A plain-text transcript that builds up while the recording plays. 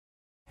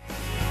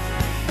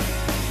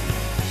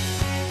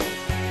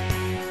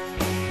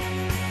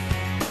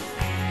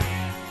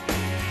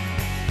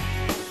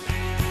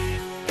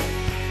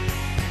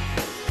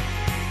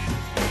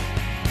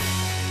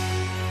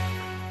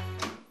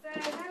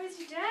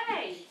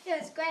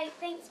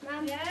Thanks,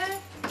 Mum. Yeah?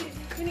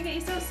 You're going to get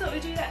yourself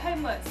sorted, do that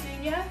homework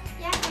soon, yeah?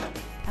 Yeah.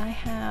 I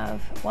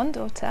have one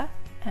daughter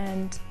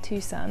and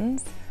two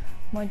sons.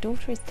 My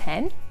daughter is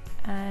 10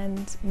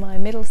 and my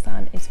middle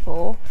son is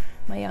 4.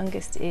 My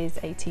youngest is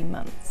 18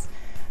 months.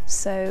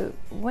 So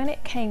when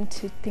it came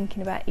to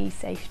thinking about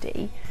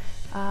e-safety,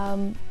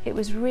 it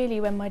was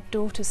really when my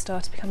daughter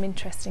started to become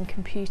interested in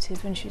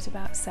computers when she was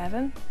about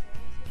 7.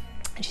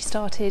 And she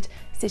started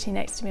sitting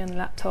next to me on the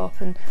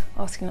laptop and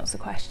asking lots of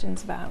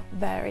questions about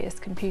various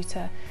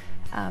computer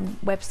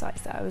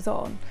websites that I was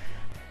on.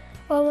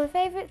 Well, my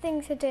favourite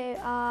things to do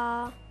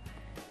are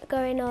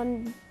going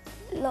on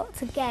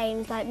lots of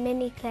games like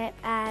Miniclip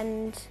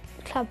and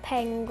Club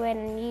Penguin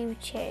and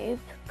YouTube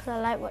because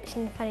I like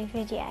watching the funny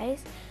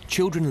videos.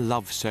 Children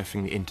love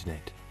surfing the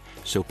internet,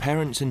 so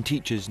parents and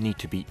teachers need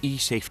to be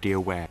e-safety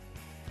aware.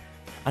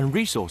 And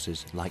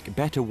resources like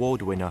BETT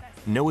Award winner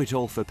Know It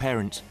All for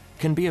Parents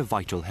can be a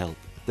vital help.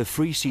 The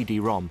free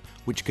CD-ROM,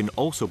 which can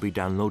also be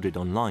downloaded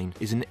online,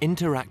 is an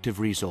interactive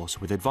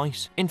resource with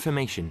advice,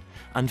 information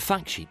and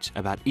fact sheets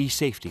about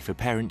e-safety for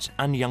parents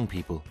and young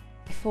people.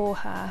 For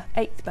her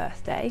 8th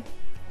birthday,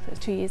 so it's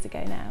 2 years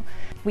ago now,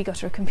 we got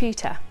her a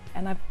computer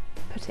and I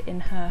put it in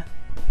her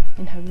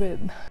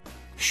room.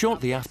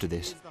 Shortly after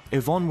this,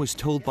 Yvonne was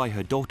told by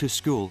her daughter's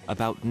school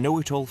about Know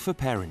It All for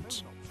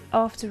Parents.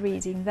 After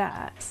reading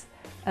that,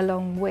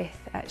 along with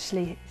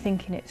actually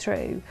thinking it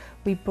through,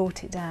 we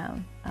brought it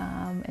down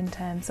in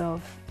terms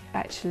of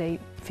actually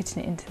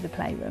fitting it into the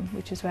playroom,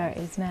 which is where it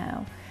is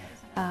now,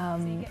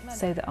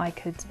 so that I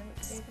could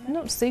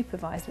not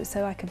supervise, but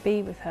so I could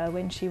be with her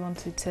when she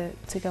wanted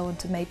to go on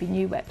to maybe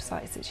new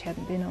websites that she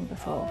hadn't been on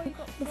before.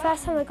 The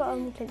first time I got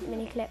on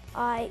Miniclip,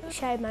 I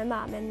showed my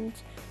mum and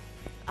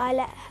I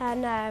let her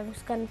know I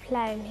was going to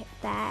play on it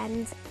there,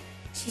 and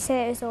she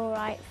said it was all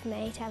right for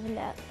me to have a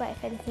look, but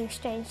if anything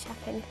strange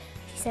happened,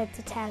 she said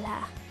to tell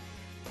her.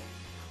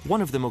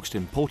 One of the most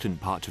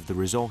important parts of the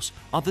resource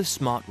are the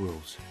SMART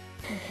rules.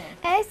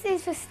 S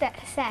is for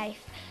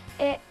safe.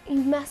 You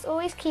must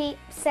always keep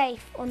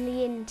safe on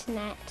the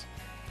internet.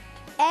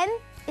 M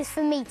is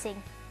for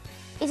meeting.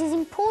 It is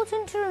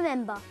important to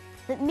remember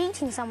that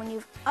meeting someone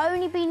you've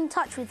only been in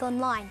touch with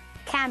online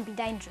can be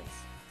dangerous.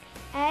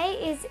 A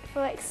is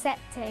for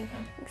accepting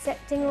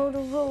all the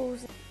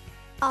rules.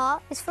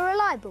 R is for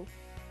reliable.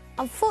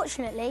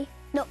 Unfortunately,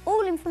 not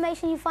all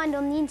information you find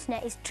on the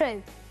internet is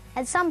true,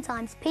 and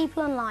sometimes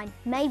people online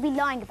may be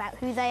lying about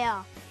who they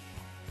are.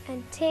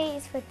 And T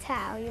is for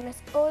tell. You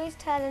must always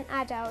tell an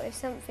adult if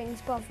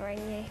something's bothering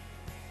you.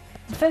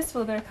 First of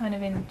all, they're kind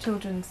of in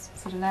children's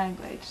sort of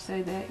language,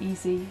 so they're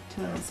easy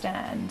to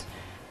understand.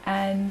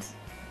 And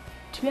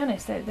to be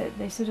honest,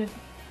 they sort of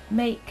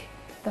make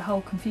the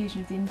whole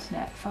confusion of the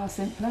internet far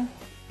simpler.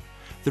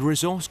 The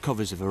resource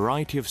covers a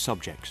variety of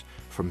subjects,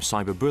 from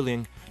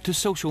cyberbullying to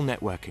social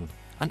networking,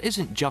 and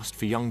isn't just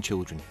for young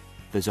children.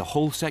 There's a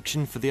whole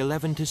section for the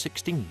 11 to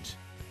 16s.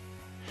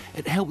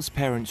 It helps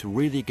parents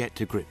really get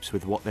to grips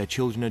with what their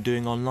children are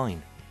doing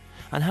online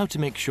and how to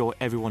make sure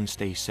everyone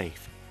stays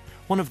safe.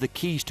 One of the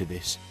keys to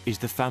this is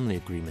the family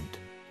agreement.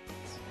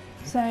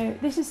 So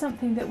this is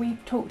something that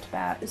we've talked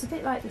about. It's a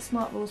bit like the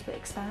SMART rules but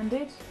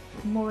expanded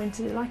more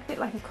into a bit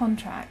like a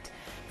contract.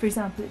 For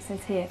example, it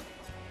says here,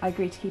 I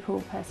agree to keep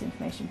all personal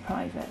information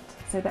private.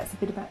 So that's a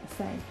bit about the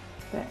same.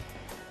 But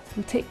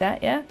we'll tick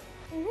that, yeah?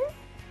 Mm-hmm.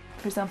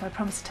 For example, I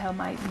promise to tell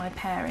my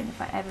parent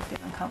if I ever feel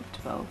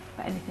uncomfortable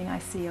about anything I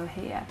see or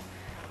hear,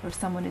 or if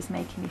someone is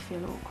making me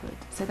feel awkward.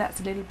 So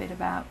that's a little bit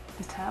about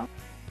the tell.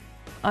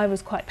 I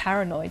was quite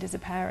paranoid as a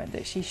parent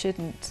that she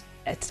shouldn't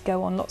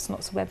go on lots and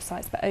lots of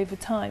websites, but over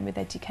time with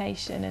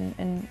education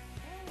and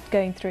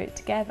going through it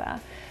together,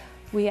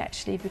 we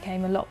actually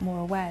became a lot more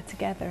aware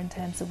together in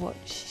terms of what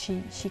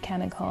she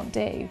can and can't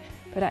do.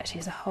 But actually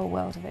there's a whole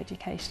world of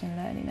education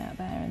and learning out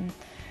there, and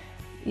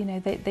you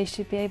know, they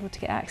should be able to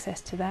get access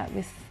to that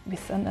with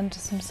under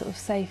some sort of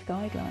safe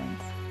guidelines.